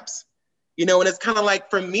on the wraps. And it's kind of like,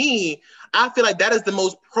 for me, I feel like that is the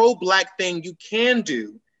most pro-Black thing you can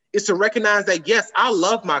do, is to recognize that, yes, I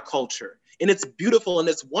love my culture and it's beautiful and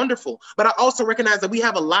it's wonderful, but I also recognize that we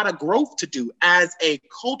have a lot of growth to do as a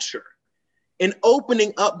culture. And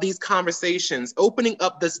opening up these conversations, opening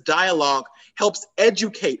up this dialogue helps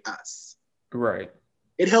educate us. Right.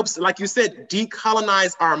 It helps, like you said,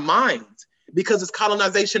 decolonize our minds, because this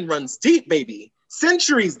colonization runs deep, baby,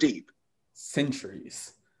 centuries deep.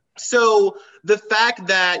 Centuries. So the fact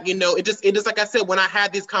that, it just like I said, when I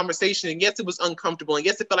had these conversations, and yes, it was uncomfortable, and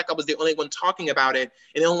yes, it felt like I was the only one talking about it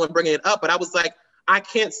and the only one bringing it up, but I was like, I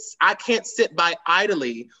can't sit by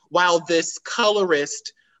idly while this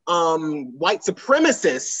colorist white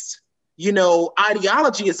supremacist,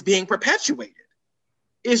 ideology is being perpetuated.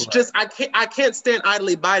 It's right. Just I can't stand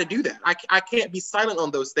idly by to do that. I can't be silent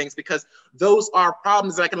on those things because those are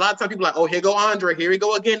problems. Like a lot of times people are like, oh, here go Andre, here we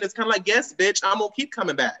go again. It's kind of like, yes, bitch, I'm gonna keep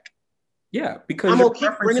coming back. Yeah, because your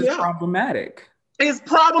preference is problematic. It's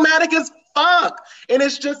problematic as fuck. And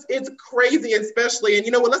it's crazy, especially, and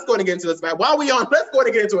you know what, let's go and get into this, man. While we on, let's go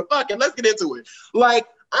and get into it. Fuck it, let's get into it. Like,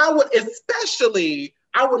 I would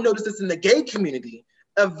notice this in the gay community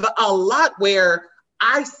a lot where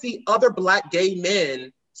I see other Black gay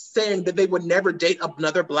men saying that they would never date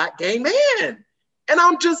another Black gay man. And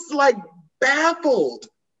I'm just like baffled,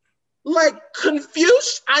 like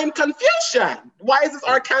confused. I'm confusion. Why is this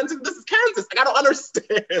Arkansas? This is Kansas. Like, I don't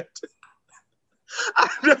understand. I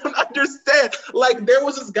don't understand. Like, there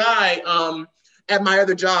was this guy at my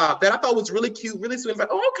other job that I thought was really cute, really sweet. I was like,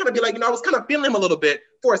 oh, I'll kind of be like, I was kind of feeling him a little bit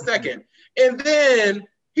for a second. And then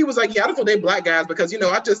he was like, yeah, I just don't date Black guys because,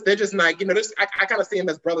 they're just like, I kind of see them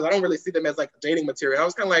as brothers. I don't really see them as like dating material. I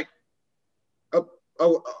was kind of like,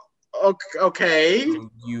 okay.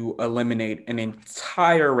 You eliminate an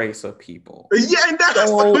entire race of people. Yeah, and that's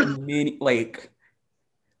so many, like,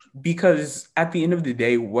 because at the end of the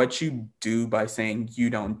day, what you do by saying you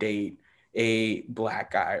don't date a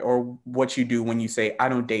Black guy, or what you do when you say I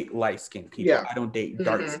don't date light-skinned people, I don't date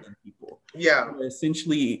dark-skinned people. Yeah. You're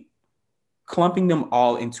essentially clumping them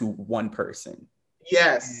all into one person.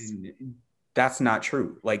 Yes. And that's not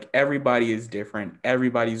true. Like, everybody is different.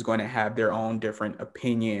 Everybody's going to have their own different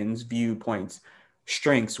opinions, viewpoints,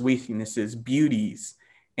 strengths, weaknesses, beauties.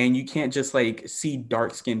 And you can't just like see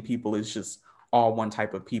dark-skinned people as just all one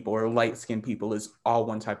type of people, or light-skinned people is all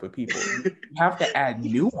one type of people. You have to add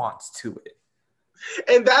nuance to it.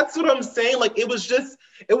 And that's what I'm saying. Like, it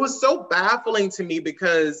was so baffling to me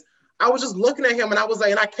because I was just looking at him and I was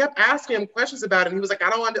like, and I kept asking him questions about it. And he was like, I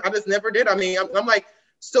just never did. I mean, I'm like,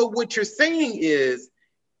 so what you're saying is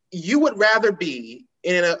you would rather be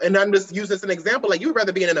and I'm just using this as an example, like you would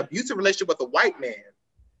rather be in an abusive relationship with a white man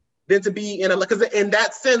than to be because in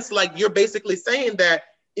that sense, like you're basically saying that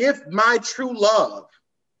if my true love,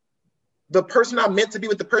 the person I'm meant to be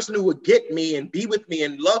with, the person who would get me and be with me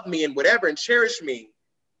and love me and whatever and cherish me,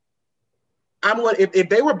 if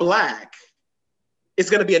they were Black, it's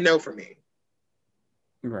going to be a no for me.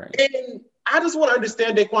 Right. And I just want to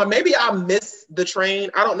understand, Daquan, maybe I missed the train.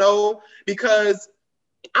 I don't know, because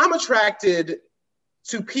I'm attracted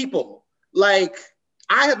to people. Like,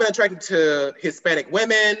 I have been attracted to Hispanic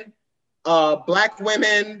women, Black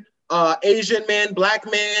women, Asian men, Black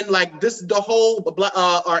men, like this, the whole,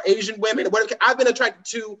 or Asian women, whatever. I've been attracted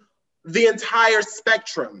to the entire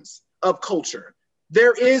spectrums of culture.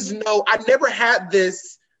 I never had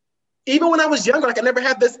this, even when I was younger, like I never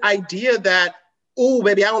had this idea that, oh,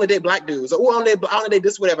 baby, I only date Black dudes, or oh, I only date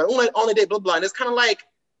this, whatever, I only date blah, blah. And it's kind of like,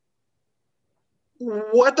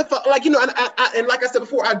 what the fuck? Like, and like I said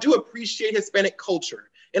before, I do appreciate Hispanic culture.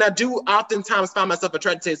 And I do oftentimes find myself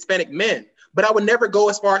attracted to Hispanic men, but I would never go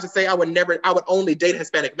as far as to say I would only date a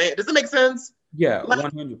Hispanic man. Does that make sense? Yeah, like,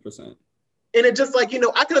 100%. And it just like,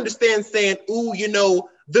 I can understand saying, ooh,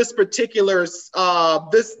 this particular,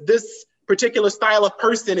 this particular style of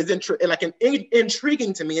person is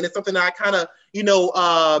intriguing to me. And it's something that I kind of,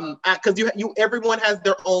 because everyone has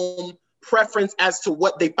their own preference as to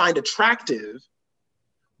what they find attractive.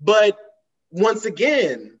 But once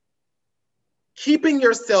again, keeping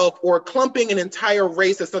yourself or clumping an entire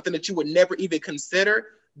race as something that you would never even consider,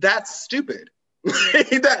 that's stupid.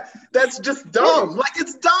 That's just dumb. Like,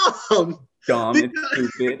 it's dumb. It's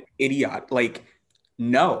stupid, idiot. Like,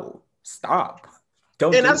 no, stop.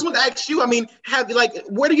 And I just want to ask you, I mean,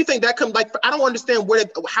 where do you think that comes? Like, I don't understand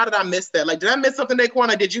how did I miss that? Like, did I miss something, Daquan?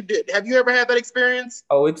 Have you ever had that experience?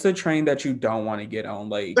 Oh, it's a train that you don't want to get on.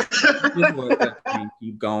 Like, you just let that train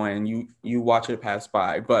keep going. You watch it pass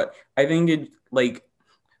by. But I think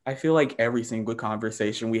I feel like every single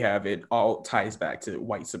conversation we have, it all ties back to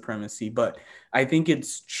white supremacy. But I think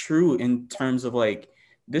it's true in terms of like,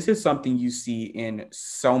 this is something you see in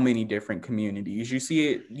so many different communities. You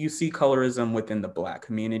see colorism within the Black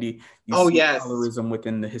community. You see colorism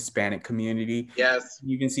within the Hispanic community. Yes.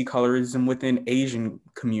 You can see colorism within Asian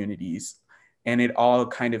communities. And it all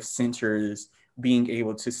kind of centers being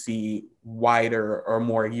able to see wider or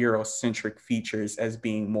more Eurocentric features as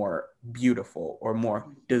being more beautiful or more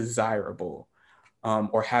desirable,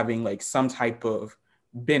 or having like some type of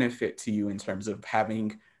benefit to you in terms of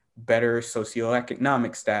having better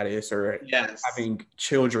socioeconomic status, or having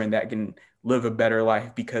children that can live a better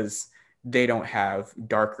life because they don't have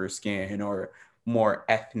darker skin or more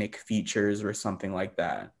ethnic features or something like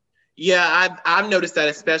that. Yeah, I've noticed that,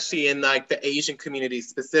 especially in like the Asian community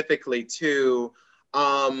specifically too.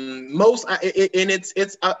 Most and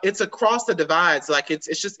it's across the divides. Like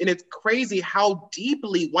it's just, and it's crazy how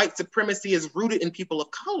deeply white supremacy is rooted in people of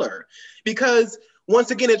color, because once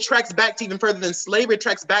again it tracks back to even further than slavery. It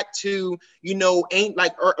tracks back to, you know, ain't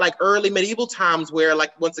like early medieval times, where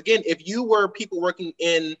like once again, if you were people working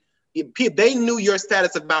in, they knew your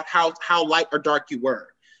status about how light or dark you were.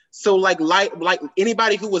 So like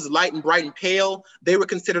anybody who was light and bright and pale, they were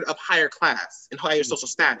considered of higher class and higher social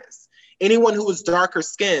status. Anyone who was darker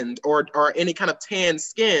skinned or any kind of tan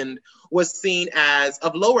skinned was seen as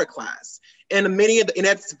of lower class. And and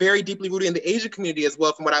that's very deeply rooted in the Asian community as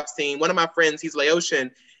well, from what I've seen. One of my friends, he's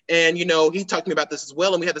Laotian, and you know, he talked to me about this as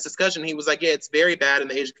well, and we had this discussion. He was like, yeah, it's very bad in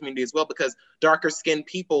the Asian community as well, because darker skinned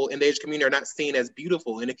people in the Asian community are not seen as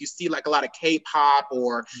beautiful. And if you see like a lot of K-pop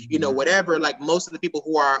or, you know, whatever, like most of the people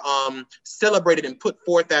who are celebrated and put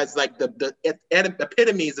forth as like the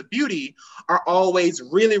epitomes of beauty are always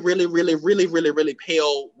really, really, really, really, really, really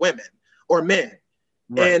pale women or men.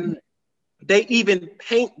 Right. And they even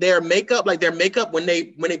paint their makeup, like their makeup when they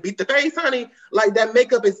beat the face, honey, like their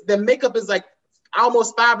makeup is like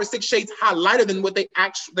almost 5 or 6 shades high lighter than what their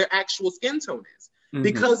actual skin tone is, Mm-hmm.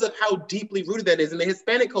 because of how deeply rooted that is. And the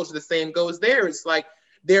Hispanic culture, the same goes there. It's like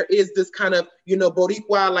there is this kind of, you know,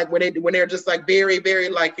 Boricua, like when they're just like very, very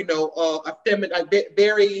like, you know, effeminate, like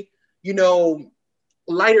very, you know,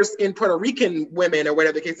 lighter skinned Puerto Rican women or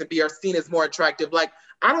whatever the case may be are seen as more attractive. Like,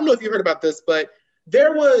 I don't know if you heard about this, but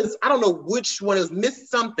there was, I don't know which one, it was Miss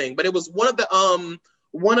Something, but it was one of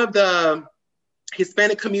the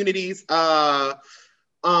Hispanic communities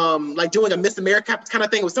like doing a Miss America kind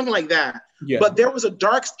of thing. It was something like that. Yeah. But there was a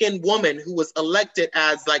dark skinned woman who was elected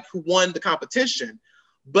as like who won the competition,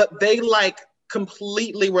 but they like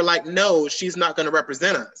completely were like, no, she's not going to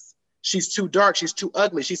represent us. She's too dark. She's too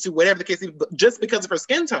ugly. She's too whatever the case is, just because of her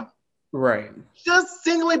skin tone. Right. Just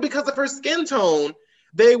singly because of her skin tone,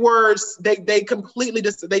 they completely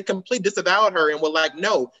disavowed her and were like,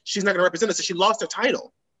 no, she's not going to represent us. So she lost her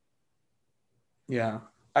title. Yeah.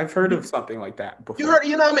 I've heard of something like that You before. heard,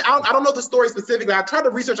 you know what I mean? I don't know the story specifically. I tried to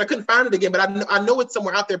research, I couldn't find it again, but I know it's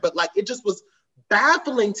somewhere out there. But like, it just was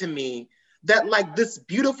baffling to me that like this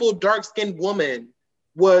beautiful dark skinned woman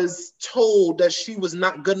was told that she was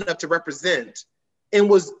not good enough to represent and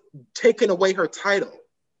was taken away her title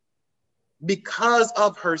because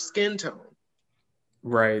of her skin tone.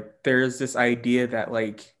 Right. There's this idea that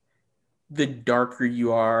like the darker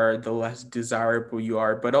you are, the less desirable you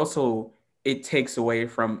are, but also it takes away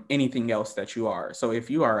from anything else that you are. So if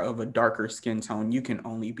you are of a darker skin tone, you can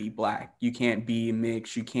only be black. You can't be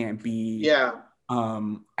mixed. You can't be Yeah.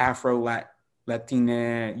 Afro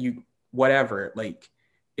Latina, you whatever. Like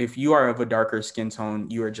if you are of a darker skin tone,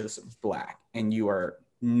 you are just black and you are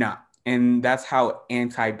not. And that's how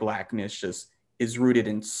anti-blackness just is rooted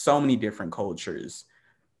in so many different cultures.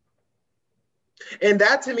 And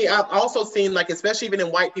that to me, I've also seen, like, especially even in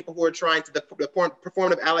white people who are trying to, the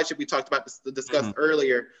performative allyship we talked about, discussed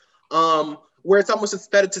earlier, where it's almost a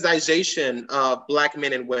fetishization of Black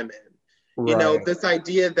men and women. You know, Right. this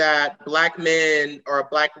idea that Black men or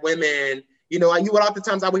Black women, you know, you would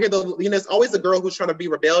oftentimes, I would hear it's always a girl who's trying to be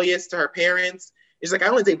rebellious to her parents. It's like, I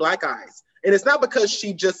only date Black guys. And it's not because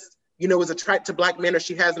she just, you know, is attracted to Black men or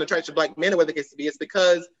she has an attraction to Black men or whatever the case to be. It's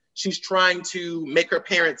because she's trying to make her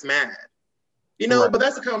parents mad. You know, Right. but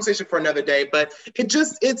that's a conversation for another day. But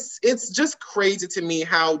it's just crazy to me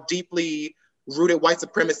how deeply rooted white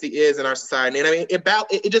supremacy is in our society. And I mean,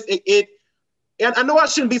 and I know I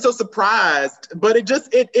shouldn't be so surprised, but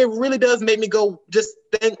it really does make me go just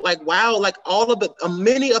think like, wow, like all of the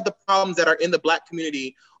many of the problems that are in the Black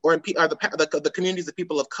community or are the communities of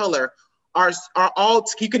people of color are all,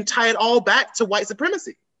 you can tie it all back to white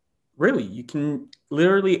supremacy. Really, you can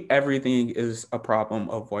literally everything is a problem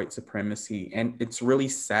of white supremacy. And it's really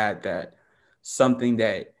sad that something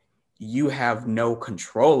that you have no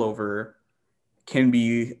control over can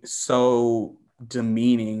be so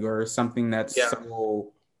demeaning or something that's Yeah.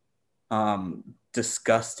 so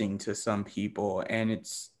disgusting to some people. And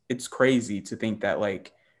it's crazy to think that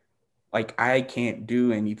like I can't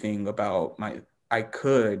do anything about my I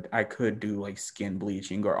could do like skin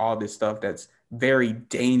bleaching or all this stuff that's very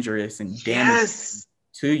dangerous and damaging Yes.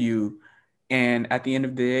 to you. And at the end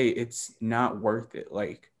of the day, it's not worth it.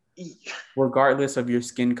 Like regardless of your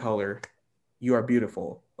skin color, you are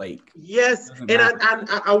beautiful. Like it Yes, doesn't and I, matter.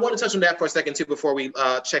 I I want to touch on that for a second too before we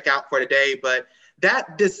check out for today. But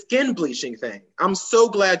the skin bleaching thing, I'm so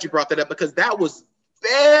glad you brought that up because that was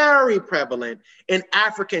very prevalent in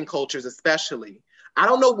African cultures, especially. I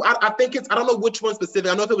don't know. I don't know which one specific. I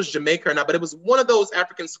don't know if it was Jamaica or not, but it was one of those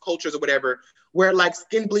African cultures or whatever, where like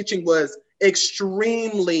skin bleaching was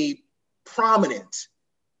extremely prominent.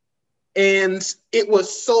 And it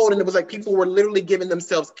was sold, and it was like people were literally giving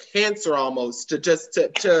themselves cancer almost to just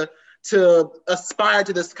to aspire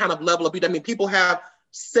to this kind of level of beauty. I mean, people have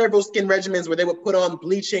several skin regimens where they would put on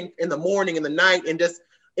bleaching in the morning, in the night, and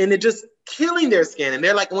it just killing their skin. And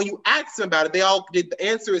they're like, when you ask them about it, the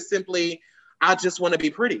answer is simply, I just want to be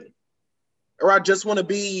pretty, or I just want to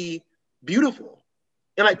be beautiful.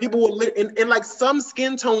 And like people will, and like some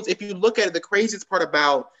skin tones, if you look at it, the craziest part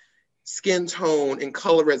about skin tone and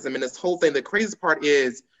colorism and this whole thing, the craziest part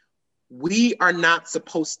is we are not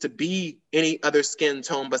supposed to be any other skin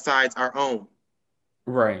tone besides our own.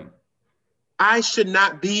 Right. I should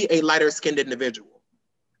not be a lighter skinned individual.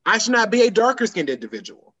 I should not be a darker skinned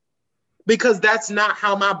individual, because that's not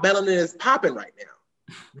how my melanin is popping right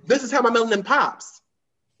now. This is how my melanin pops.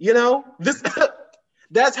 You know,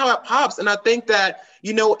 that's how it pops. And I think that,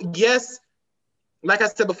 you know, yes, like I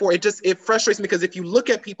said before, it frustrates me, because if you look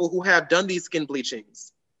at people who have done these skin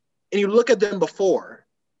bleachings and you look at them before,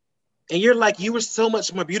 and you're like, you were so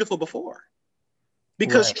much more beautiful before.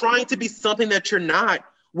 Because right. Trying to be something that you're not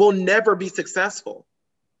will never be successful.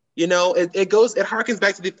 You know, it harkens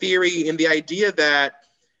back to the theory and the idea that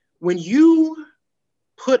when you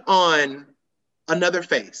put on another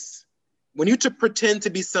face, when you pretend to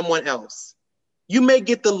be someone else, you may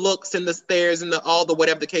get the looks and the stares and all the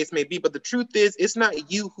whatever the case may be, but the truth is, it's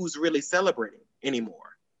not you who's really celebrating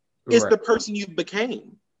anymore. It's right. The person you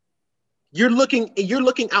became. You're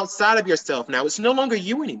looking outside of yourself now. It's no longer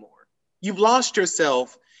you anymore. You've lost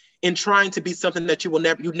yourself in trying to be something that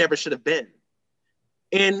you never should have been.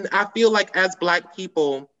 And I feel like as Black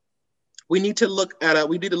people, we need to look at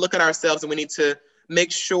ourselves, and we need to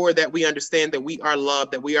make sure that we understand that we are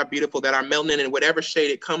loved, that we are beautiful, that our melanin in whatever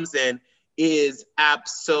shade it comes in is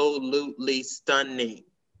absolutely stunning.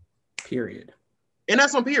 Period. And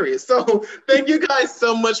that's on period. So thank you guys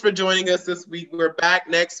so much for joining us this week. We're back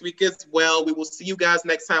next week as well. We will see you guys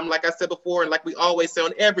next time. Like I said before, and like we always say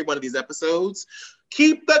on every one of these episodes,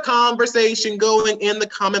 keep the conversation going in the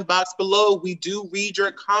comment box below. We do read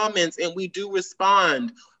your comments and we do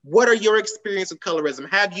respond. What are your experiences with colorism?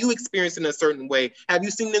 Have you experienced it in a certain way? Have you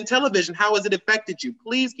seen it in television? How has it affected you?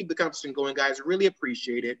 Please keep the conversation going, guys. Really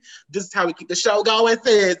appreciate it. This is how we keep the show going,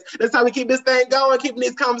 sis. That's how we keep this thing going, keeping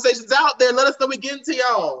these conversations out there. Let us know we get to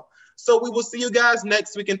y'all. So we will see you guys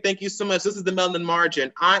next week, and thank you so much. This is the Melanin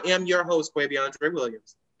Margin. I am your host, Quaviandre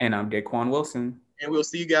Williams. And I'm Daquan Wilson. And we'll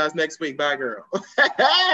see you guys next week. Bye, girl.